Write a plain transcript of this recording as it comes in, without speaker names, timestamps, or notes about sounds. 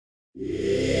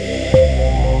This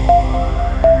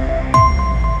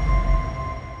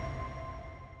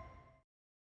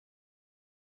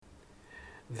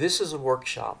is a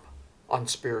workshop on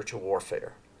spiritual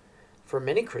warfare. For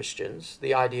many Christians,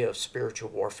 the idea of spiritual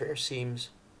warfare seems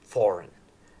foreign.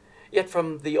 Yet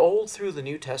from the Old through the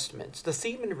New Testaments, the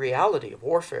theme and reality of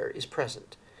warfare is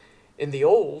present. In the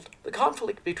Old, the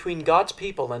conflict between God's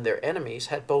people and their enemies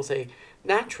had both a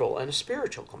natural and a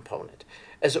spiritual component,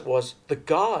 as it was the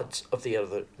gods of the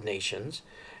other nations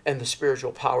and the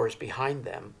spiritual powers behind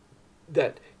them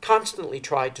that constantly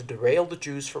tried to derail the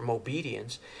Jews from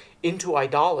obedience into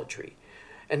idolatry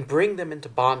and bring them into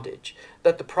bondage,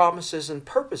 that the promises and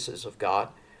purposes of God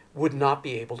would not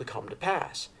be able to come to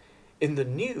pass. In the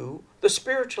New, the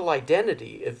spiritual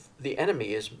identity of the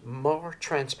enemy is more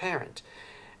transparent.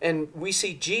 And we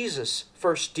see Jesus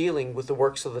first dealing with the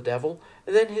works of the devil,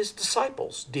 and then his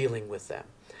disciples dealing with them.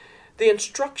 The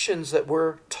instructions that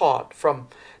we're taught, from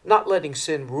not letting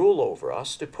sin rule over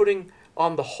us to putting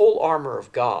on the whole armor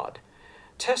of God,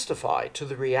 testify to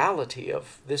the reality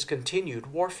of this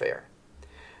continued warfare.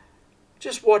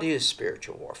 Just what is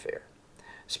spiritual warfare?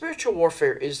 Spiritual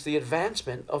warfare is the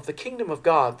advancement of the kingdom of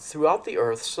God throughout the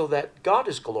earth so that God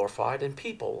is glorified and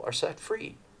people are set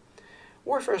free.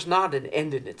 Warfare is not an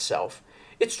end in itself.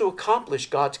 It's to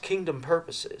accomplish God's kingdom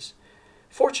purposes.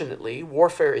 Fortunately,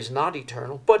 warfare is not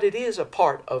eternal, but it is a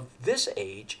part of this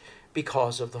age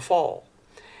because of the fall.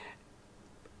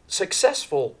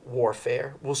 Successful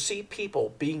warfare will see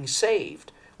people being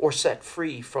saved or set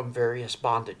free from various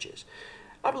bondages.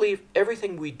 I believe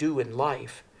everything we do in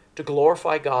life to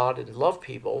glorify God and love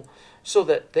people so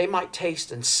that they might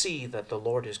taste and see that the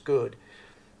Lord is good.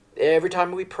 Every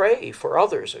time we pray for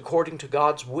others according to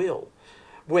God's will,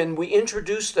 when we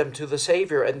introduce them to the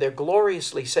Savior and they're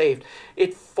gloriously saved,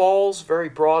 it falls very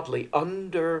broadly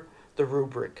under the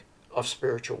rubric of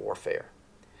spiritual warfare.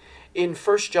 In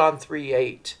 1 John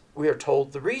 3:8, we are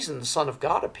told the reason the Son of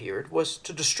God appeared was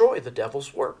to destroy the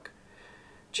devil's work.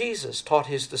 Jesus taught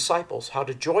his disciples how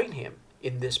to join him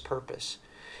in this purpose.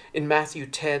 In Matthew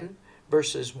 10,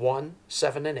 verses 1,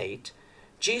 7, and 8,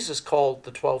 Jesus called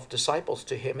the 12 disciples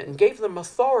to him and gave them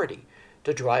authority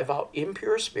to drive out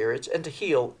impure spirits and to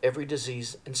heal every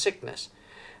disease and sickness.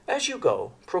 As you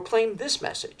go, proclaim this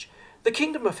message: the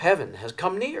kingdom of heaven has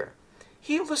come near.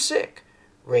 Heal the sick,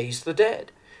 raise the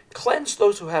dead, cleanse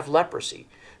those who have leprosy,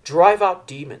 drive out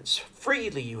demons.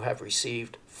 Freely you have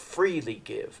received, freely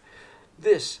give.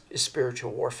 This is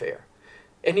spiritual warfare.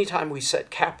 Anytime we set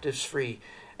captives free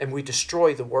and we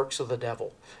destroy the works of the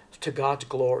devil to God's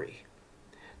glory.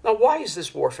 Now, why is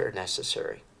this warfare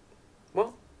necessary?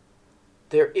 Well,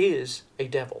 there is a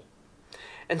devil.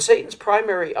 And Satan's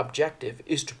primary objective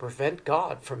is to prevent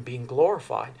God from being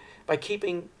glorified by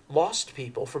keeping lost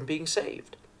people from being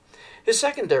saved. His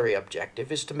secondary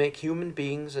objective is to make human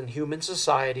beings and human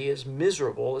society as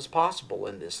miserable as possible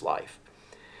in this life.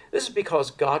 This is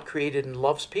because God created and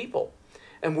loves people,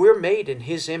 and we're made in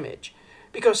his image.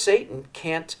 Because Satan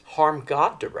can't harm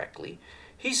God directly,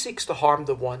 he seeks to harm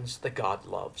the ones that God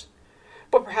loves.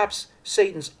 But perhaps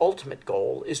Satan's ultimate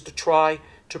goal is to try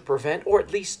to prevent or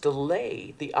at least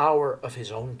delay the hour of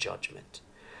his own judgment.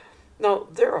 Now,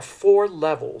 there are 4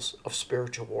 levels of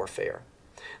spiritual warfare.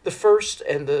 The first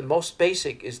and the most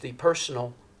basic is the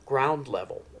personal ground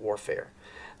level warfare.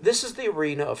 This is the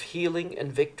arena of healing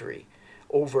and victory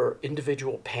over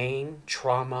individual pain,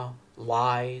 trauma,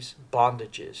 lies,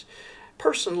 bondages,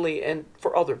 personally and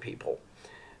for other people.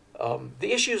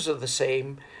 The issues are the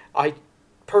same.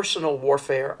 Personal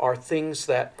warfare are things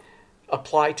that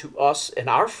apply to us and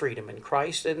our freedom in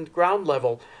Christ, and ground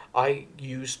level I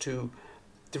use to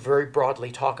very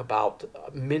broadly talk about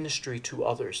ministry to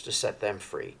others to set them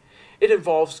free. It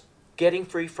involves getting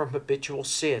free from habitual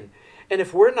sin, and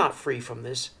if we're not free from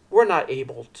this, we're not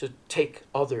able to take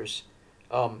others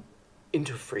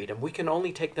into freedom. We can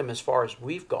only take them as far as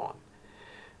we've gone.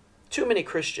 Too many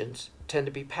Christians tend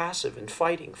to be passive in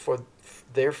fighting for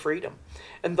their freedom,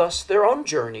 and thus their own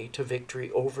journey to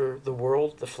victory over the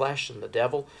world, the flesh, and the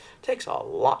devil takes a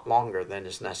lot longer than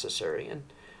is necessary, and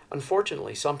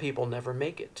unfortunately, some people never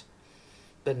make it.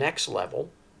 The next level,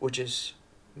 which is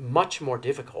much more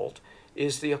difficult,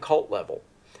 is the occult level.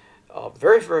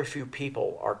 Very, very few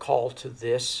people are called to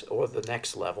this or the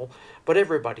next level, but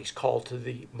everybody's called to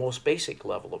the most basic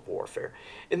level of warfare.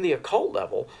 In the occult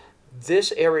level,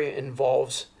 this area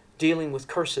involves dealing with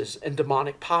curses and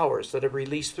demonic powers that are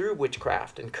released through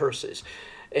witchcraft and curses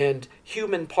and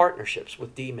human partnerships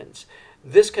with demons.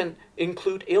 This can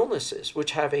include illnesses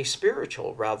which have a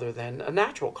spiritual rather than a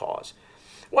natural cause.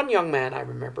 One young man I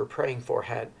remember praying for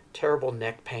had terrible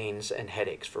neck pains and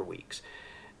headaches for weeks.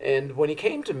 And when he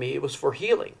came to me, it was for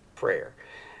healing prayer.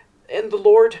 And the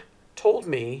Lord told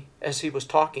me, as he was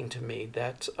talking to me,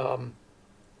 that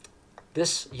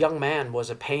this young man was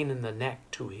a pain in the neck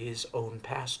to his own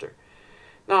pastor.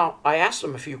 Now, I asked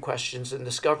him a few questions and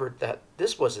discovered that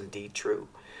this was indeed true.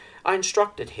 I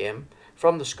instructed him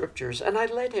from the scriptures, and I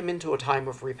led him into a time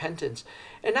of repentance.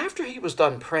 And after he was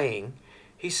done praying,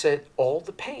 he said all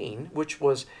the pain, which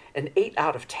was an 8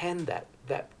 out of 10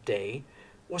 that day,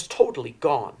 was totally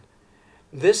gone.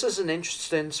 This is an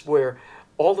instance where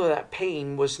all of that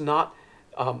pain was not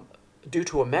due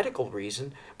to a medical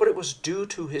reason, but it was due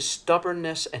to his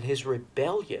stubbornness and his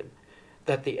rebellion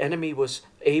that the enemy was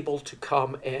able to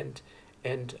come and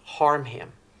harm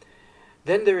him.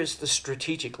 Then there is the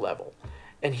strategic level.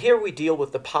 And here we deal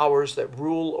with the powers that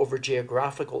rule over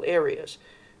geographical areas,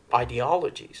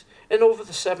 ideologies, and over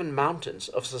the 7 mountains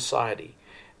of society.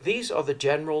 These are the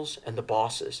generals and the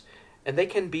bosses, and they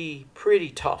can be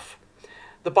pretty tough.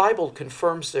 The Bible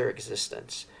confirms their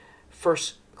existence. 1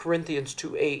 Corinthians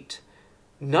 2:8.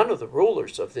 None of the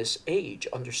rulers of this age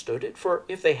understood it, for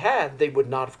if they had, they would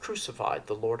not have crucified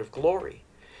the Lord of glory.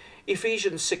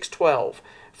 Ephesians 6:12.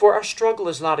 For our struggle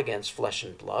is not against flesh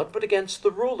and blood, but against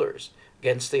the rulers,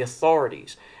 against the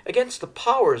authorities, against the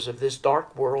powers of this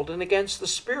dark world, and against the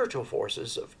spiritual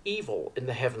forces of evil in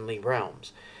the heavenly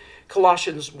realms.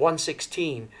 Colossians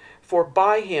 1:16. For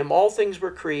by him all things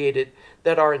were created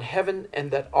that are in heaven and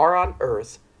that are on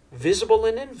earth, visible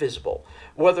and invisible,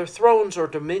 whether thrones or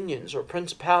dominions or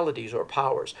principalities or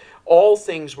powers. All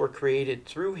things were created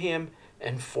through him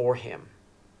and for him.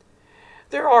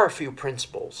 There are a few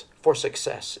principles for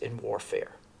success in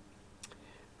warfare.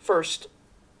 First,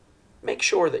 make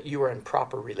sure that you are in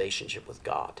proper relationship with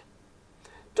God.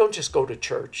 Don't just go to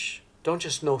church. Don't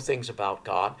just know things about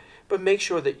God, but make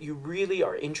sure that you really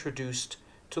are introduced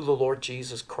to the Lord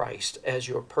Jesus Christ as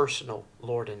your personal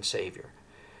Lord and Savior.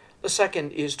 The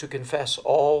second is to confess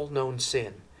all known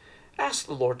sin. Ask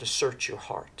the Lord to search your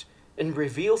heart and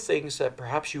reveal things that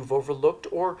perhaps you've overlooked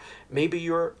or maybe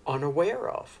you're unaware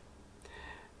of.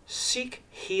 Seek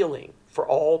healing for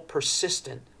all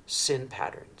persistent sin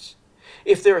patterns.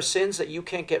 If there are sins that you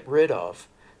can't get rid of,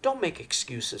 don't make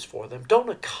excuses for them. Don't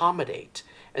accommodate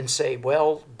and say,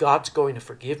 well, God's going to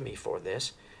forgive me for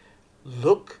this.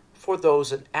 Look for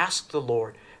those and ask the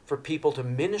Lord for people to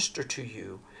minister to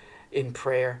you in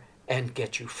prayer and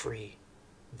get you free.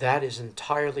 That is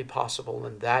entirely possible,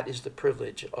 and that is the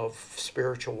privilege of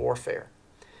spiritual warfare.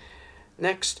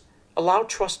 Next, allow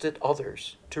trusted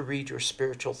others to read your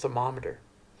spiritual thermometer.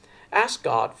 Ask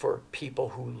God for people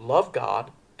who love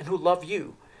God and who love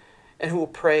you, and who will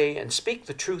pray and speak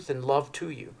the truth in love to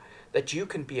you, that you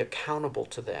can be accountable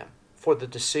to them for the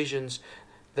decisions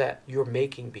that you're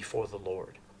making before the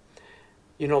Lord.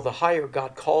 You know, the higher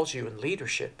God calls you in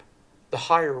leadership, the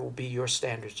higher will be your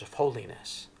standards of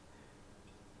holiness.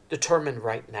 Determine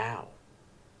right now,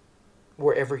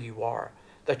 wherever you are,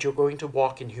 that you're going to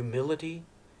walk in humility,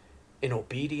 in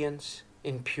obedience,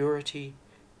 in purity,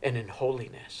 and in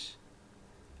holiness.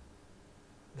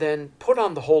 Then put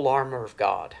on the whole armor of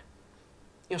God.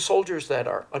 You know, soldiers that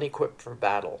are unequipped for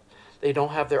battle, they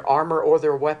don't have their armor or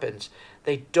their weapons,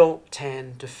 they don't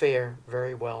tend to fare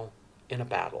very well in a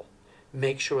battle.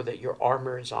 Make sure that your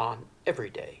armor is on every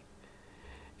day.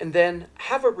 And then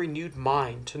have a renewed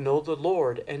mind to know the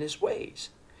Lord and his ways.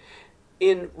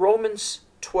 In Romans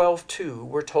 12:2,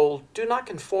 we're told, do not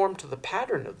conform to the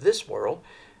pattern of this world,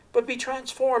 but be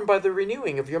transformed by the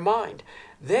renewing of your mind.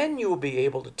 Then you will be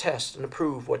able to test and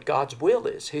approve what God's will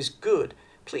is, his good,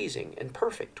 pleasing, and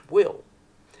perfect will.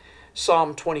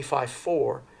 Psalm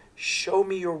 25:4, show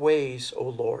me your ways, O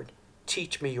Lord,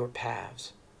 teach me your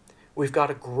paths. We've got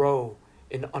to grow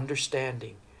in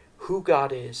understanding who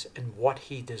God is and what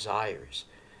he desires.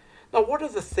 Now, what are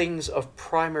the things of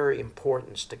primary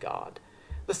importance to God?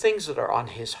 The things that are on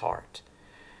his heart.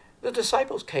 The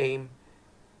disciples came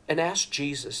and asked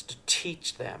Jesus to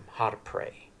teach them how to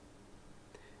pray.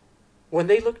 When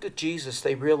they looked at Jesus,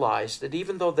 they realized that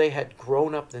even though they had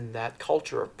grown up in that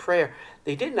culture of prayer,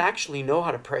 they didn't actually know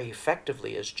how to pray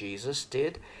effectively as Jesus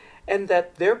did, and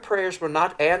that their prayers were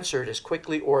not answered as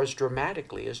quickly or as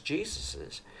dramatically as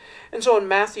Jesus's. And so in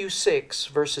Matthew 6,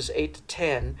 verses 8 to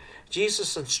 10,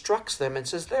 Jesus instructs them and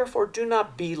says, therefore do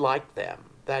not be like them,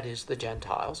 that is, the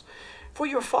Gentiles, for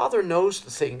your Father knows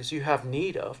the things you have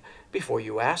need of before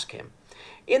you ask him.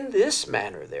 In this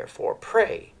manner, therefore,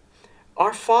 pray,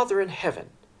 our Father in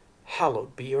heaven,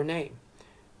 hallowed be your name.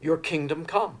 Your kingdom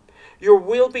come. Your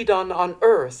will be done on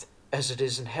earth as it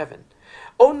is in heaven.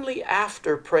 Only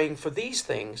after praying for these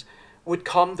things would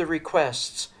come the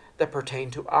requests that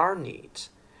pertain to our needs,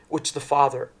 which the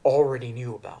Father already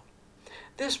knew about.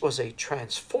 This was a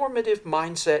transformative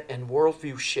mindset and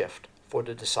worldview shift for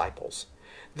the disciples.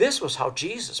 This was how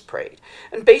Jesus prayed.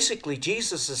 And basically,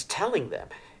 Jesus is telling them,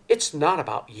 it's not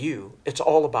about you, it's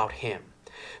all about Him.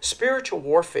 Spiritual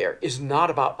warfare is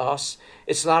not about us.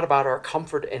 It's not about our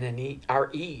comfort and our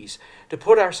ease. To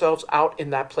put ourselves out in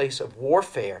that place of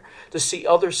warfare, to see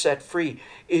others set free,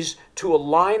 is to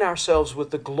align ourselves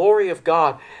with the glory of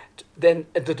God, then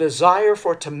the desire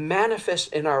for it to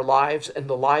manifest in our lives and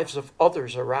the lives of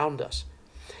others around us.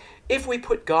 If we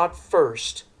put God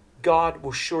first, God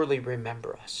will surely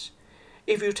remember us.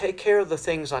 If you take care of the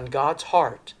things on God's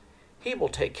heart, He will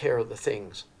take care of the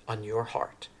things on your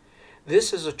heart.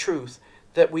 This is a truth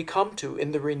that we come to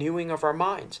in the renewing of our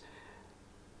minds.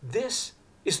 This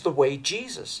is the way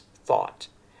Jesus thought.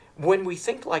 When we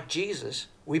think like Jesus,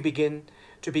 we begin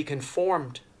to be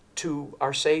conformed to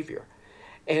our Savior.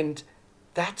 And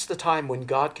that's the time when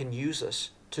God can use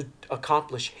us to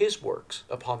accomplish His works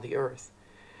upon the earth.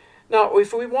 Now,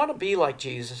 if we want to be like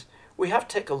Jesus, we have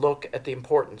to take a look at the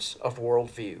importance of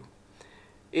worldview.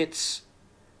 It's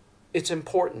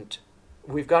important.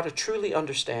 We've got to truly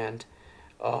understand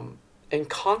and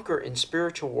conquer in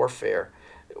spiritual warfare.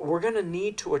 We're going to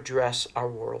need to address our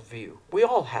worldview. We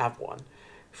all have one.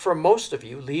 For most of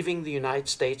you, leaving the United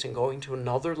States and going to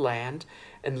another land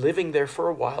and living there for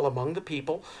a while among the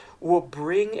people will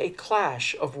bring a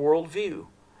clash of worldview.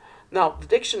 Now, the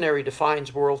dictionary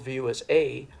defines worldview as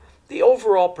A, the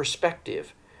overall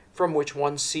perspective from which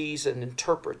one sees and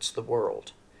interprets the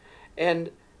world,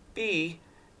 and B,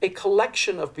 a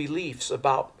collection of beliefs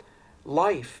about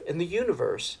life and the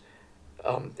universe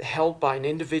held by an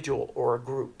individual or a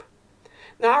group.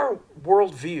 Now, our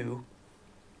worldview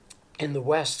in the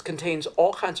West contains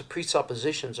all kinds of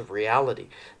presuppositions of reality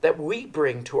that we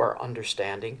bring to our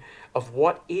understanding of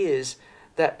what is,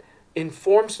 that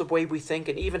informs the way we think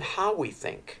and even how we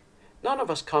think. None of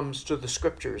us comes to the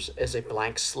Scriptures as a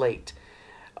blank slate.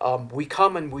 We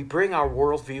come and we bring our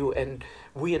worldview and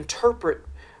we interpret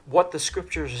what the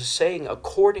Scriptures is saying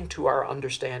according to our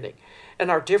understanding. And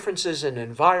our differences in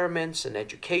environments and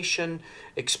education,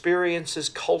 experiences,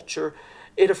 culture,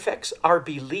 it affects our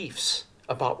beliefs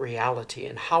about reality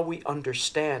and how we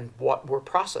understand what we're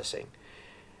processing.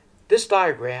 This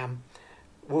diagram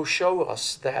will show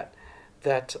us that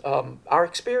our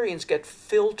experience gets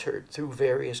filtered through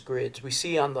various grids. We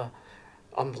see on the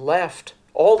left,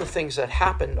 all the things that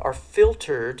happened are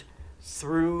filtered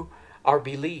through our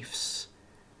beliefs,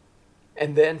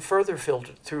 and then further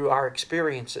filtered through our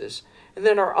experiences, and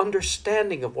then our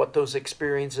understanding of what those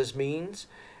experiences means,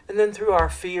 and then through our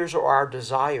fears or our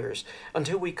desires,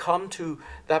 until we come to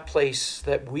that place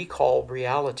that we call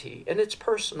reality, and it's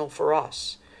personal for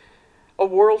us. A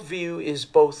worldview is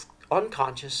both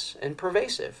unconscious and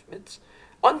pervasive. It's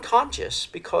unconscious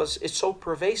because it's so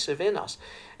pervasive in us,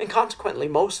 and consequently,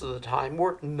 most of the time,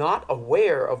 we're not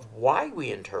aware of why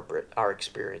we interpret our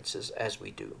experiences as we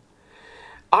do.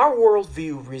 Our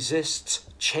worldview resists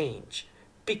change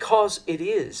because it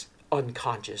is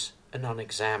unconscious and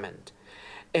unexamined.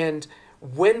 And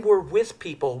when we're with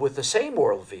people with the same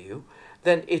worldview,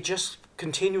 then it just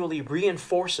continually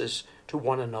reinforces to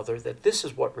one another that this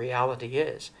is what reality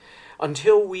is.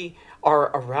 Until we are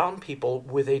around people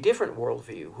with a different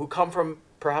worldview, who come from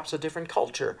perhaps a different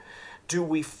culture, do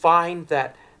we find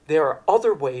that there are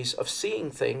other ways of seeing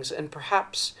things, and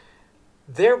perhaps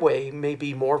their way may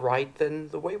be more right than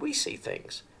the way we see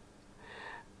things.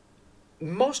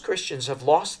 Most Christians have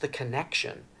lost the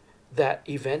connection that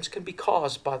events can be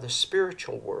caused by the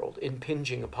spiritual world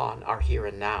impinging upon our here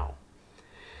and now.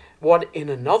 What in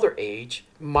another age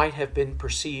might have been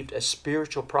perceived as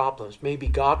spiritual problems, maybe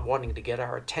God wanting to get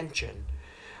our attention,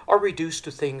 are reduced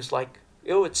to things like,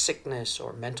 it's sickness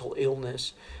or mental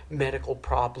illness, medical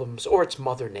problems, or it's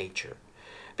Mother Nature.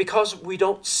 Because we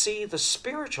don't see the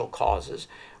spiritual causes,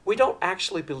 we don't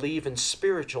actually believe in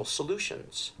spiritual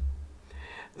solutions.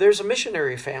 There's a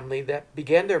missionary family that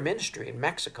began their ministry in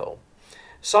Mexico.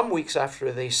 Some weeks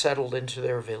after they settled into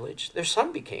their village, their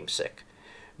son became sick.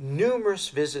 Numerous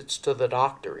visits to the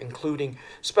doctor, including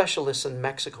specialists in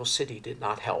Mexico City, did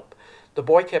not help. The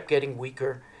boy kept getting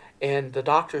weaker, and the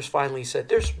doctors finally said,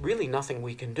 there's really nothing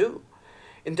we can do.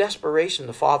 In desperation,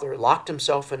 the father locked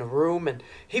himself in a room, and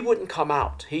he wouldn't come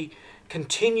out. He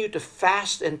continued to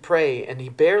fast and pray, and he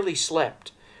barely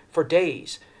slept for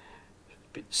days,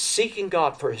 seeking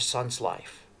God for his son's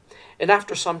life. And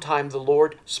after some time, the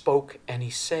Lord spoke, and He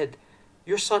said,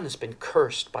 your son has been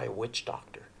cursed by a witch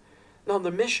doctor. Now, the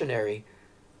missionary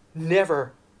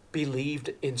never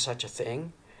believed in such a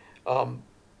thing.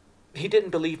 He didn't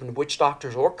believe in witch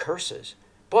doctors or curses,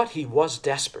 but he was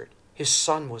desperate. His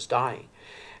son was dying.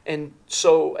 And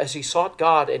so, as he sought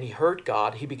God and he heard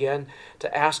God, he began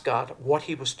to ask God what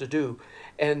he was to do.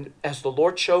 And as the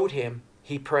Lord showed him,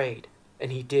 he prayed,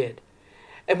 and he did.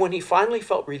 And when he finally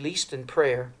felt released in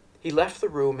prayer, he left the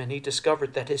room and he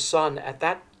discovered that his son at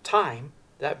that time,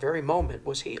 that very moment,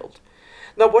 was healed.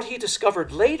 Now, what he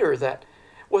discovered later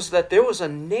was that there was a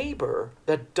neighbor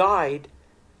that died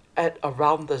at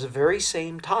around this very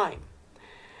same time.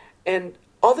 And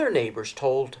other neighbors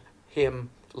told him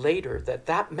later that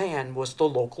that man was the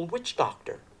local witch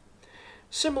doctor.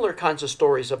 Similar kinds of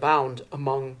stories abound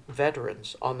among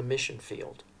veterans on the mission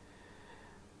field.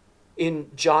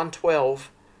 In John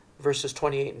 12, verses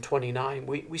 28 and 29,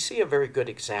 we see a very good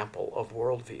example of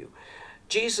worldview.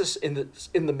 Jesus in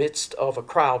the midst of a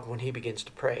crowd when he begins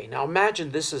to pray. Now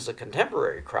imagine this is a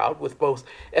contemporary crowd with both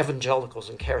evangelicals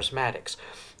and charismatics.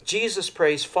 Jesus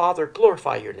prays, "Father,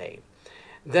 glorify your name."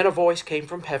 Then a voice came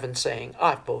from heaven saying,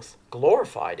 "I've both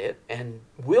glorified it and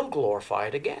will glorify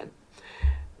it again."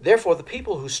 Therefore the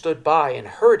people who stood by and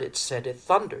heard it said it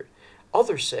thundered.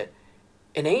 Others said,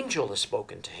 "An angel has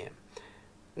spoken to him."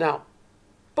 Now,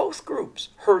 both groups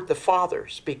heard the Father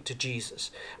speak to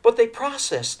Jesus, but they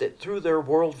processed it through their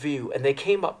worldview and they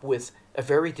came up with a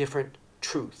very different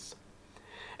truth.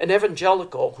 An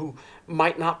evangelical who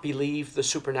might not believe the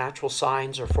supernatural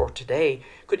signs or for today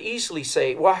could easily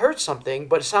say, "Well, I heard something,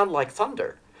 but it sounded like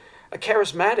thunder." A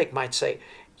charismatic might say,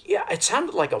 "Yeah, it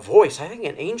sounded like a voice. I think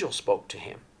an angel spoke to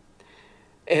him."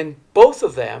 And both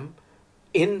of them,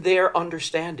 in their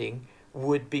understanding,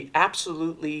 would be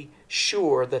absolutely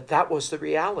sure that that was the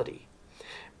reality.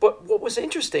 But what was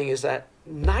interesting is that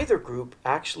neither group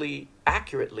actually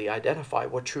accurately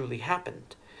identified what truly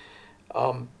happened.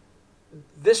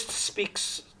 This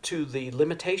speaks to the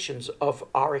limitations of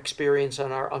our experience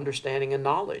and our understanding and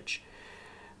knowledge.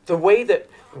 The way that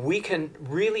we can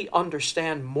really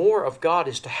understand more of God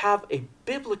is to have a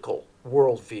biblical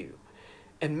worldview.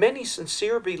 And many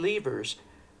sincere believers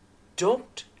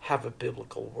don't have a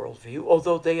biblical worldview,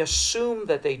 although they assume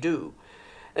that they do.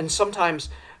 And sometimes,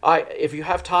 if you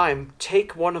have time,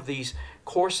 take one of these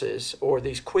courses or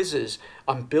these quizzes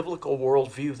on biblical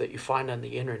worldview that you find on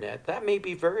the internet. That may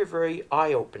be very, very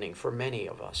eye-opening for many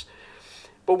of us.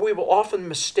 But we will often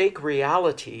mistake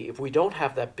reality if we don't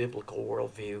have that biblical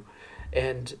worldview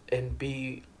and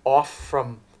be off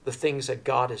from the things that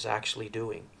God is actually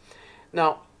doing.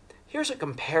 Now, here's a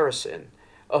comparison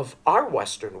of our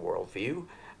Western worldview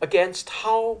against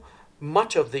how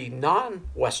much of the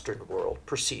non-Western world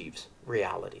perceives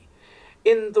reality.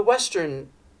 In the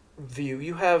Western view,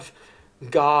 you have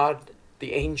God,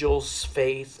 the angels,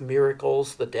 faith,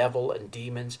 miracles, the devil, and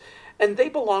demons, and they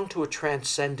belong to a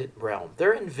transcendent realm.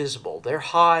 They're invisible, they're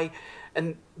high,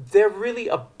 and they're really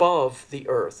above the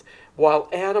earth, while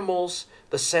animals,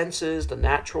 the senses, the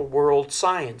natural world,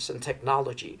 science, and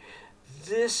technology,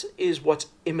 this is what's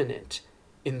immanent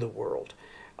in the world.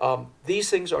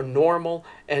 These things are normal,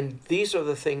 and these are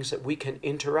the things that we can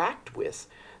interact with.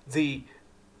 The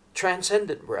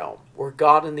transcendent realm, where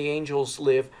God and the angels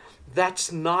live,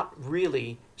 that's not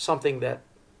really something that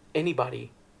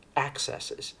anybody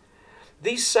accesses.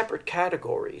 These separate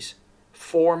categories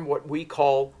form what we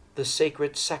call the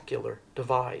sacred secular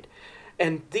divide.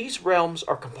 And these realms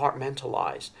are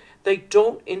compartmentalized. They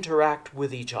don't interact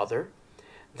with each other.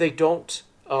 They don't,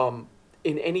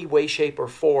 in any way, shape, or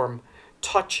form,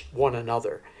 touch one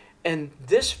another. And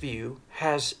this view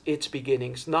has its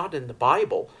beginnings not in the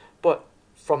Bible, but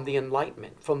from the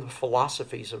Enlightenment, from the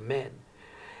philosophies of men.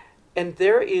 And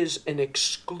there is an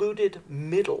excluded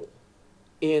middle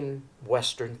in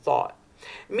Western thought.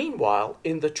 Meanwhile,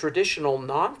 in the traditional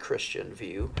non-Christian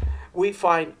view, we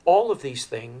find all of these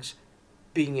things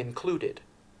being included.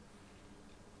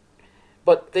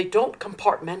 But they don't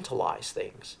compartmentalize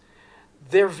things.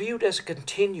 They're viewed as a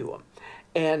continuum,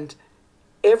 and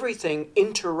everything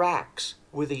interacts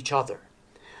with each other.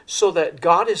 So that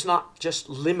God is not just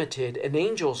limited, and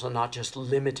angels are not just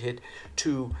limited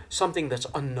to something that's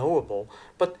unknowable,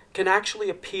 but can actually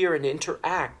appear and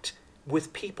interact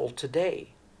with people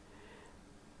today.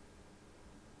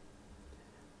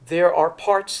 There are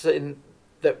parts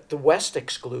that the West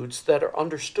excludes that are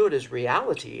understood as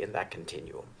reality in that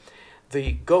continuum.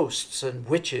 The ghosts and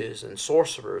witches and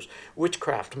sorcerers,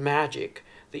 witchcraft, magic,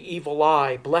 the evil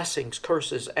eye, blessings,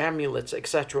 curses, amulets,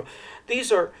 etc.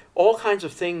 These are all kinds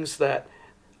of things that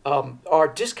are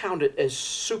discounted as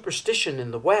superstition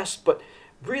in the West, but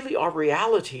really are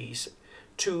realities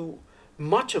to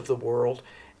much of the world,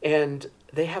 and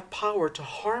they have power to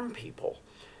harm people.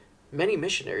 Many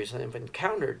missionaries have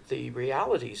encountered the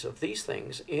realities of these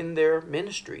things in their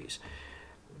ministries.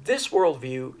 This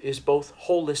worldview is both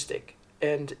holistic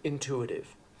and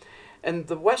intuitive. And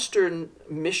the Western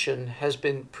mission has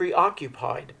been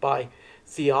preoccupied by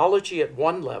theology at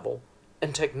one level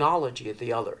and technology at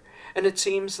the other. And it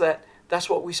seems that that's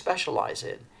what we specialize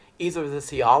in, either the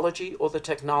theology or the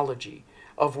technology,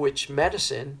 of which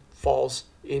medicine falls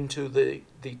into the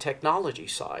technology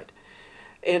side.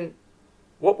 And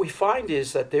what we find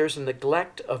is that there's a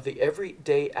neglect of the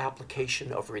everyday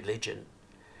application of religion.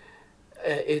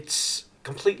 It's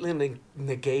completely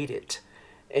negated.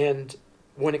 And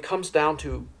when it comes down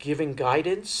to giving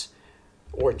guidance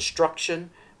or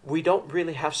instruction, we don't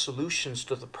really have solutions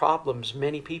to the problems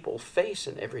many people face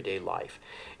in everyday life.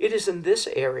 It is in this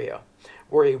area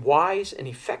where a wise and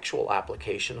effectual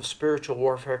application of spiritual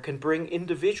warfare can bring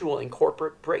individual and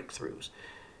corporate breakthroughs.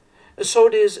 And so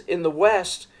it is in the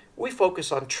West, we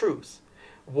focus on truth,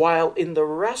 while in the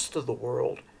rest of the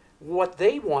world, what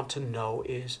they want to know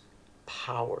is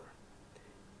power.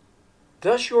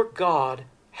 Does your God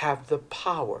have the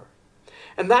power?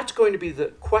 And that's going to be the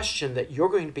question that you're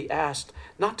going to be asked,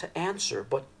 not to answer,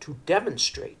 but to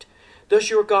demonstrate. Does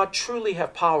your God truly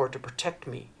have power to protect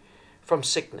me from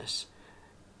sickness?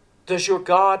 Does your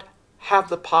God have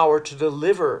the power to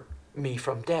deliver me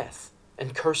from death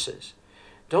and curses?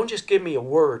 Don't just give me a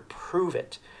word, prove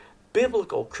it.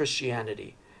 Biblical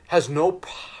Christianity has no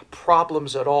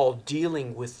problems at all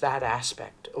dealing with that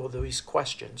aspect of these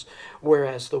questions,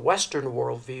 whereas the Western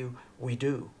worldview, we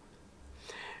do.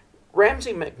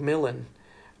 Ramsay Macmillan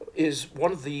is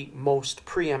one of the most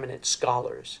preeminent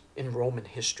scholars in Roman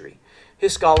history.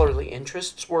 His scholarly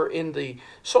interests were in the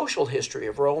social history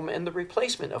of Rome and the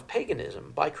replacement of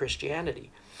paganism by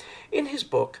Christianity. In his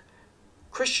book,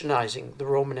 Christianizing the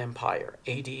Roman Empire,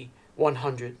 AD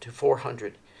 100 to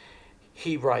 400,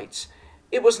 he writes,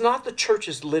 "It was not the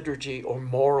church's liturgy or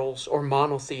morals or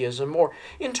monotheism or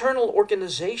internal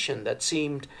organization that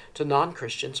seemed to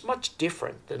non-Christians much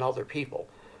different than other people.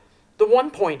 The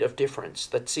one point of difference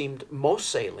that seemed most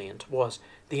salient was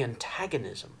the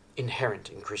antagonism inherent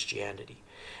in Christianity.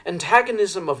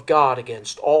 Antagonism of God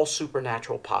against all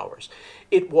supernatural powers.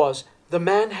 It was the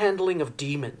manhandling of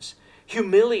demons,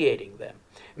 humiliating them,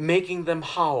 making them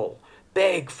howl,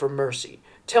 beg for mercy,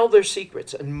 tell their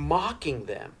secrets, and mocking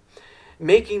them,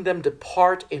 making them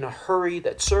depart in a hurry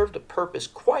that served a purpose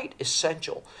quite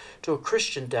essential to a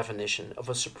Christian definition of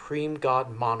a supreme God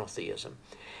monotheism.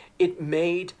 It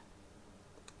made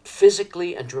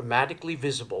physically and dramatically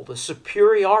visible the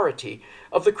superiority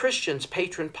of the Christian's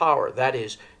patron power, that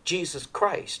is, Jesus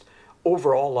Christ,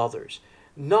 over all others.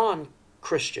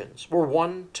 Non-Christians were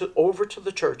won over to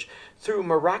the church through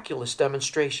miraculous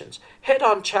demonstrations,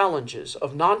 head-on challenges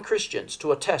of non-Christians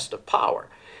to a test of power,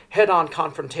 head-on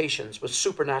confrontations with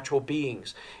supernatural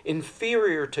beings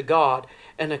inferior to God,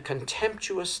 and a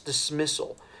contemptuous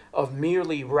dismissal of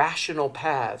merely rational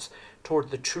paths toward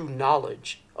the true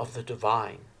knowledge of the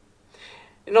divine."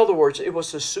 In other words, it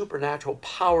was the supernatural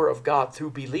power of God through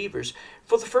believers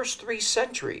for the first 3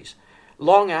 centuries,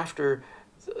 long after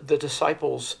the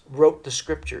disciples wrote the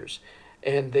scriptures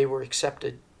and they were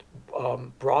accepted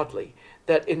broadly,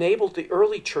 that enabled the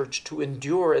early church to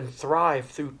endure and thrive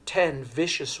through 10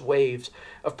 vicious waves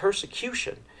of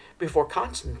persecution before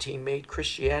Constantine made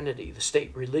Christianity the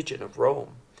state religion of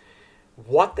Rome.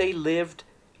 What they lived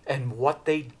and what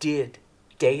they did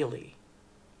daily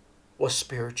was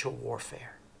spiritual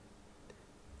warfare.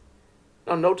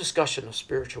 Now, no discussion of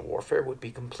spiritual warfare would be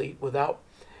complete without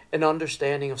an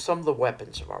understanding of some of the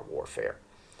weapons of our warfare.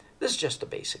 This is just a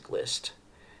basic list.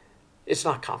 It's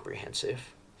not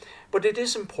comprehensive, but it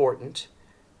is important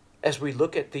as we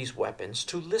look at these weapons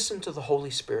to listen to the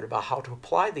Holy Spirit about how to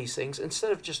apply these things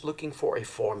instead of just looking for a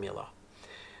formula.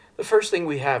 The first thing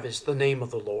we have is the name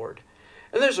of the Lord.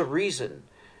 And there's a reason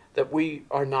that we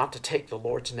are not to take the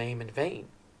Lord's name in vain.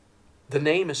 The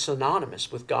name is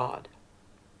synonymous with God,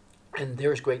 and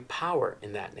there is great power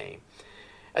in that name.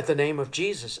 At the name of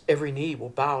Jesus, every knee will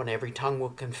bow and every tongue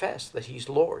will confess that he's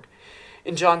Lord.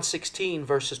 In John 16,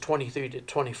 verses 23 to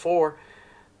 24,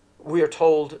 we are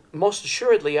told, "Most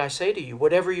assuredly I say to you,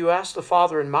 whatever you ask the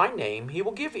Father in my name, he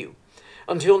will give you.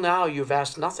 Until now you have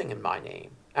asked nothing in my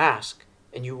name. Ask,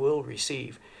 and you will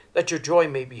receive, that your joy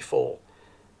may be full."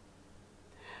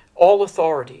 All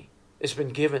authority has been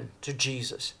given to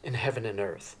Jesus in heaven and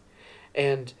earth.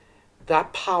 And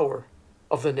that power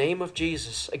of the name of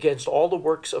Jesus against all the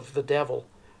works of the devil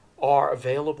are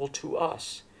available to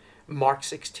us. Mark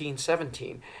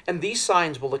 16:17. "And these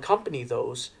signs will accompany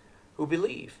those who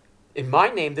believe. In my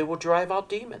name they will drive out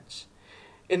demons."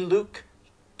 In Luke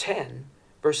 10,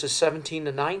 verses 17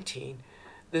 to 19,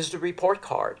 there's the report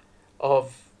card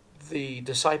of the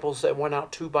disciples that went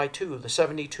out 2 by 2. The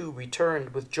 72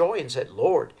 returned with joy and said,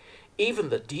 "Lord, Even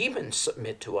the demons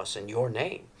submit to us in your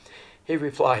name." He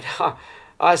replied,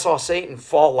 "I saw Satan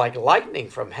fall like lightning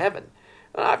from heaven.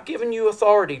 And I've given you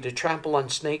authority to trample on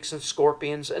snakes and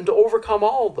scorpions and to overcome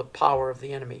all the power of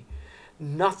the enemy.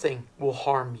 Nothing will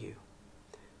harm you."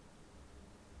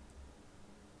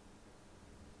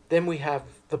 Then we have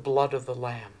the blood of the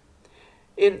Lamb.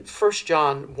 In 1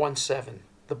 John 1:7,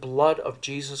 the blood of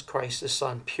Jesus Christ, his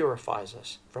Son, purifies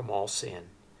us from all sin.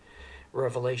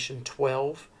 Revelation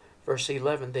 12, verse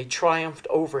 11, they triumphed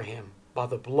over him by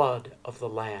the blood of the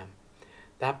Lamb.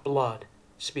 That blood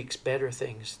speaks better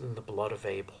things than the blood of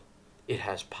Abel. It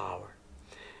has power.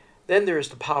 Then there is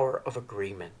the power of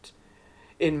agreement.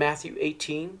 In Matthew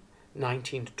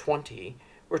 18:19-20,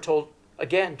 we're told,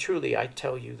 "Again, truly I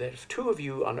tell you that if two of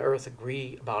you on earth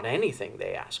agree about anything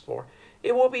they ask for,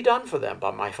 it will be done for them by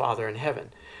my Father in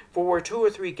heaven. For where two or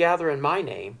three gather in my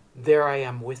name, there I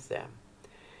am with them."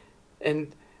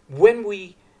 And when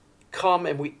we come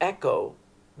and we echo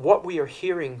what we are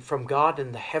hearing from God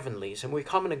in the heavenlies, and we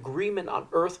come in agreement on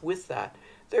earth with that,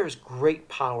 there is great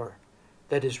power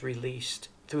that is released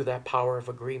through that power of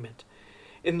agreement.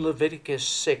 In Leviticus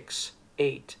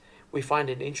 6:8, we find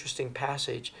an interesting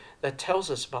passage that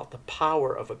tells us about the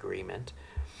power of agreement.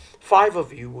 5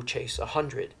 of you will chase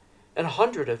 100, and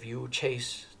 100 of you will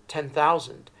chase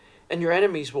 10,000, and your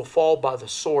enemies will fall by the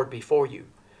sword before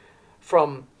you.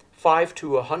 From 5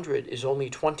 to 100 is only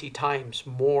 20 times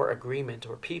more agreement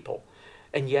or people,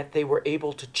 and yet they were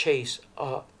able to chase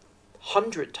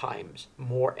 100 times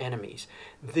more enemies.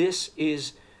 This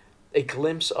is a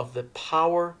glimpse of the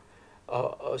power,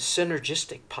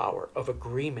 synergistic power of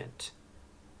agreement.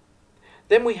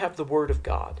 Then we have the Word of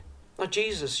God. Now,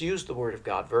 Jesus used the Word of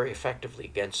God very effectively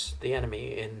against the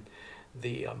enemy in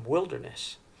the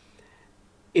wilderness.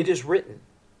 It is written,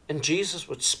 and Jesus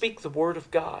would speak the Word of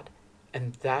God,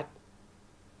 and that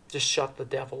just shut the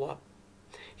devil up.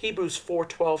 Hebrews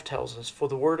 4:12 tells us, "For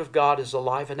the Word of God is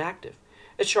alive and active.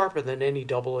 It's sharper than any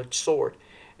double-edged sword,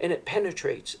 and it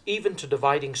penetrates even to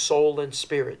dividing soul and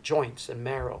spirit, joints and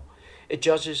marrow. It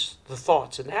judges the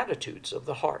thoughts and attitudes of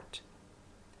the heart."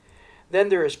 Then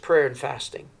there is prayer and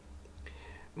fasting.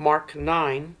 Mark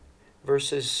 9,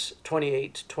 verses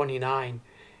 28-29,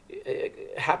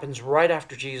 happens right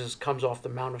after Jesus comes off the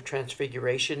Mount of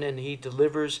Transfiguration, and he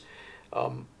delivers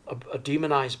a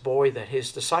demonized boy that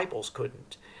his disciples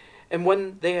couldn't. And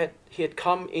when he had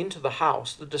come into the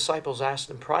house, the disciples asked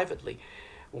him privately,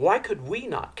 "Why could we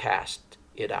not cast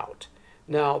it out?"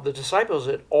 Now, the disciples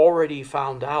had already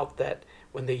found out that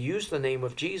when they used the name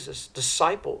of Jesus,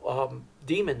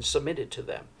 demons submitted to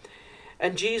them.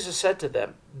 And Jesus said to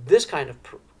them, "This kind of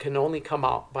can only come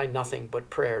out by nothing but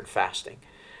prayer and fasting."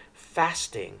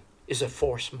 Fasting is a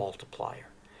force multiplier.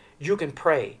 You can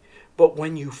pray, but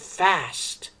when you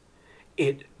fast,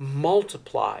 it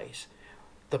multiplies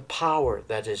the power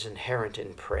that is inherent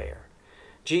in prayer.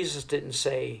 Jesus didn't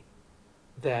say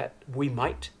that we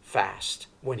might fast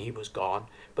when he was gone,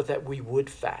 but that we would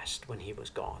fast when he was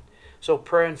gone. So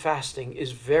prayer and fasting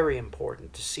is very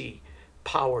important to see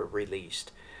power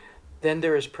released. Then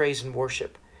there is praise and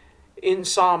worship. In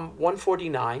Psalm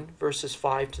 149, verses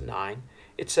 5-9,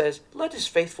 it says, "Let his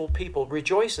faithful people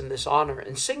rejoice in this honor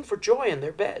and sing for joy in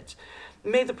their beds.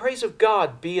 May the praise of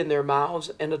God be in their mouths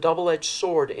and a double-edged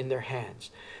sword in their hands,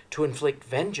 to inflict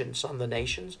vengeance on the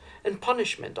nations and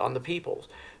punishment on the peoples,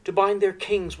 to bind their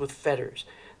kings with fetters,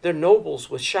 their nobles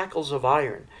with shackles of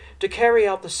iron, to carry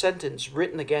out the sentence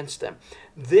written against them.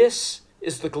 This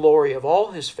is the glory of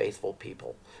all his faithful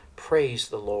people. Praise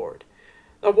the Lord."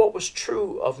 Now, what was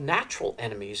true of natural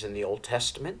enemies in the Old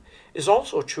Testament is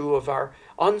also true of our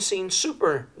unseen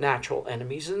supernatural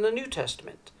enemies in the New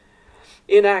Testament.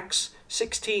 In Acts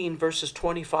 16, verses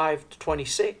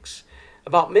 25-26,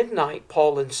 about midnight,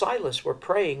 Paul and Silas were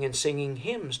praying and singing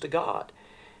hymns to God,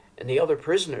 and the other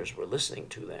prisoners were listening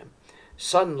to them.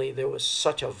 Suddenly there was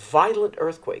such a violent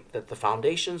earthquake that the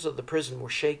foundations of the prison were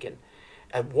shaken.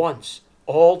 At once,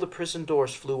 all the prison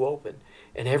doors flew open,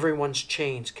 and everyone's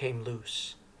chains came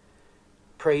loose.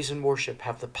 Praise and worship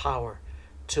have the power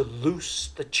to loose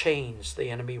the chains the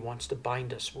enemy wants to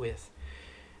bind us with.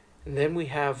 And then we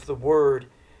have the word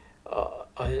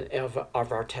of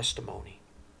our testimony.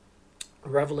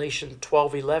 Revelation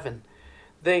 12:11,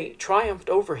 they triumphed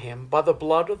over him by the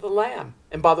blood of the Lamb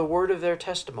and by the word of their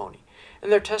testimony.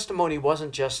 And their testimony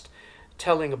wasn't just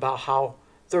telling about how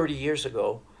 30 years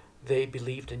ago they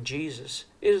believed in Jesus.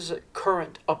 It is a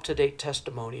current, up-to-date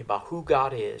testimony about who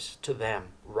God is to them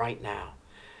right now.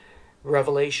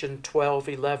 Revelation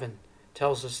 12:11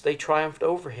 tells us they triumphed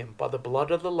over him by the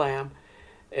blood of the Lamb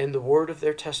and the word of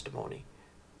their testimony.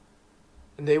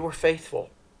 And they were faithful.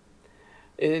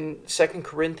 In 2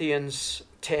 Corinthians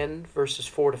 10, verses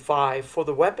 4 to 5, "For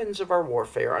the weapons of our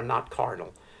warfare are not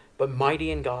carnal, but mighty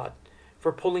in God,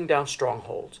 for pulling down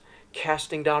strongholds,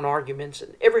 casting down arguments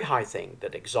and every high thing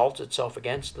that exalts itself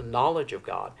against the knowledge of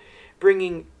God,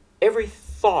 bringing every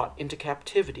thought into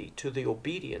captivity to the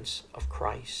obedience of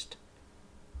Christ."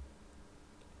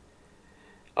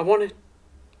 I want to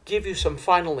give you some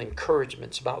final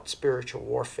encouragements about spiritual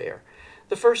warfare.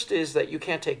 The first is that you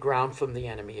can't take ground from the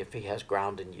enemy if he has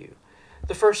ground in you.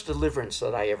 The first deliverance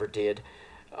that I ever did,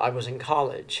 I was in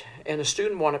college, and a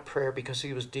student wanted prayer because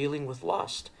he was dealing with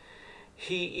lust.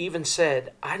 He even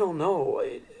said, "I don't know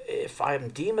if I'm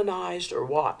demonized or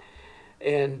what."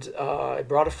 And I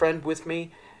brought a friend with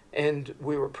me, and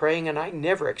we were praying, and I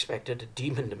never expected a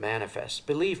demon to manifest.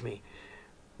 Believe me,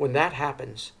 when that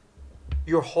happens,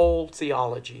 your whole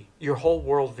theology, your whole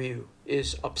worldview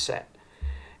is upset,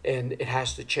 and it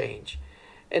has to change.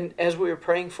 And as we were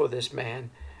praying for this man,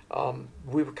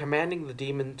 we were commanding the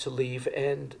demon to leave,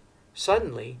 and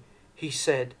suddenly he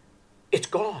said, "It's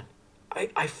gone.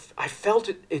 I felt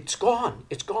it. It's gone.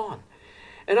 It's gone."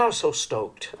 And I was so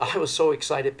stoked. I was so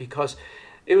excited because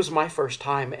it was my first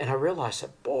time, and I realized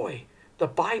that, boy, the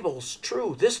Bible's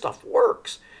true. This stuff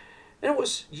works. And it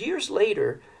was years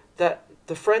later that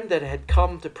the friend that had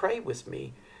come to pray with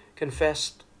me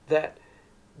confessed that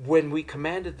when we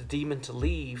commanded the demon to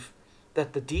leave,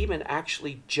 that the demon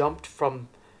actually jumped from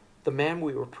the man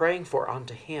we were praying for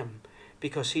onto him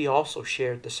because he also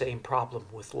shared the same problem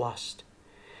with lust.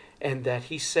 And that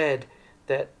he said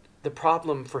that the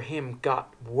problem for him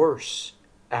got worse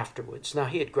afterwards. Now,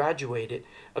 he had graduated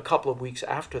a couple of weeks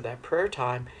after that prayer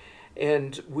time,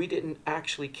 and we didn't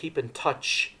actually keep in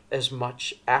touch as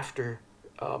much after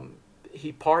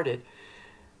he parted.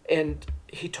 And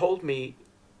he told me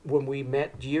when we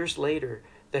met years later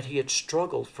that he had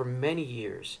struggled for many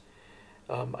years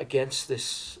against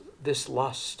this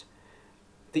lust.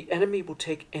 The enemy will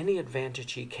take any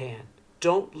advantage he can.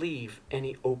 Don't leave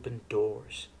any open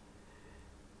doors.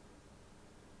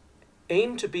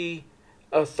 Aim to be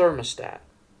a thermostat,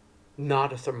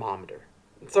 not a thermometer.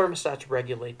 Thermostats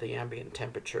regulate the ambient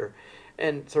temperature,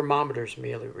 and thermometers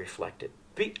merely reflect it.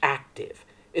 Be active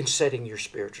in setting your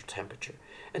spiritual temperature.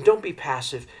 And don't be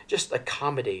passive, just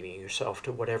accommodating yourself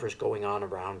to whatever's going on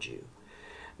around you.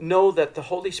 Know that the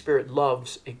Holy Spirit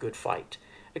loves a good fight.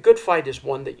 A good fight is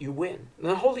one that you win. And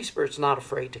the Holy Spirit's not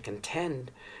afraid to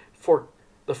contend for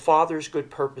the Father's good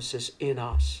purposes in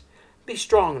us. Be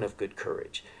strong and of good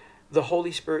courage. The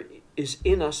Holy Spirit is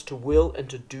in us to will and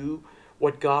to do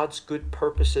what God's good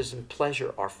purposes and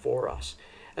pleasure are for us.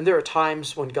 And there are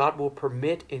times when God will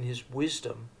permit in His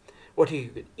wisdom what He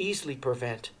could easily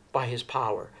prevent by His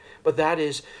power. But that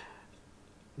is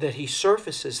that He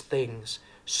surfaces things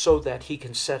so that He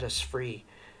can set us free.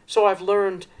 So I've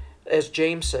learned, as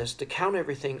James says, to count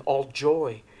everything all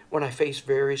joy when I face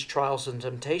various trials and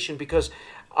temptation, because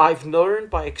I've learned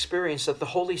by experience that the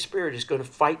Holy Spirit is going to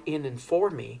fight in and for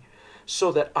me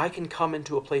so that I can come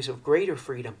into a place of greater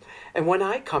freedom. And when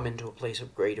I come into a place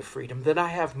of greater freedom, then I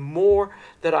have more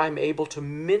that I'm able to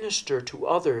minister to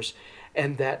others,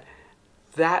 and that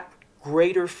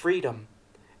greater freedom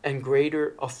and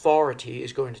greater authority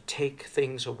is going to take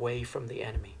things away from the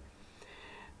enemy.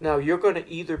 Now, you're going to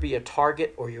either be a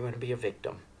target or you're going to be a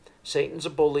victim. Satan's a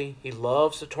bully. He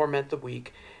loves to torment the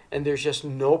weak, and there's just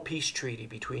no peace treaty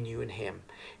between you and him.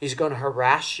 He's going to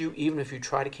harass you even if you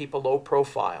try to keep a low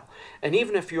profile. And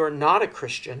even if you're not a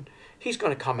Christian, he's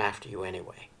going to come after you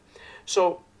anyway.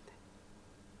 So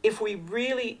if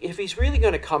he's really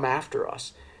going to come after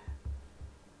us,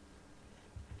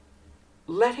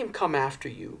 let him come after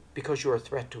you because you're a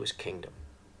threat to his kingdom.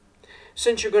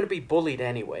 Since you're going to be bullied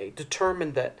anyway,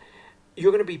 determine that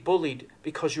you're going to be bullied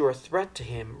because you're a threat to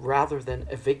him rather than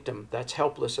a victim that's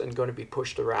helpless and going to be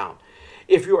pushed around.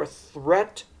 If you're a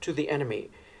threat to the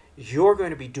enemy, you're going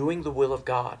to be doing the will of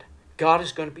God. God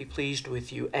is going to be pleased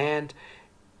with you. And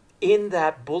in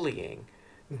that bullying,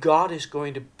 God is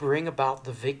going to bring about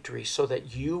the victory so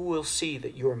that you will see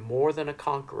that you're more than a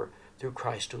conqueror through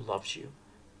Christ who loves you.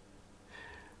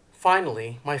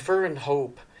 Finally, my fervent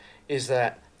hope is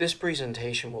that this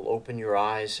presentation will open your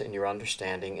eyes and your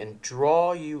understanding and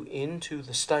draw you into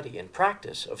the study and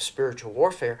practice of spiritual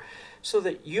warfare so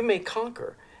that you may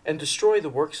conquer and destroy the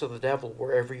works of the devil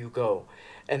wherever you go,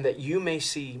 and that you may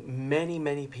see many,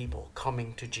 many people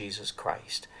coming to Jesus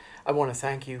Christ. I want to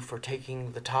thank you for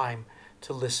taking the time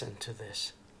to listen to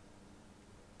this.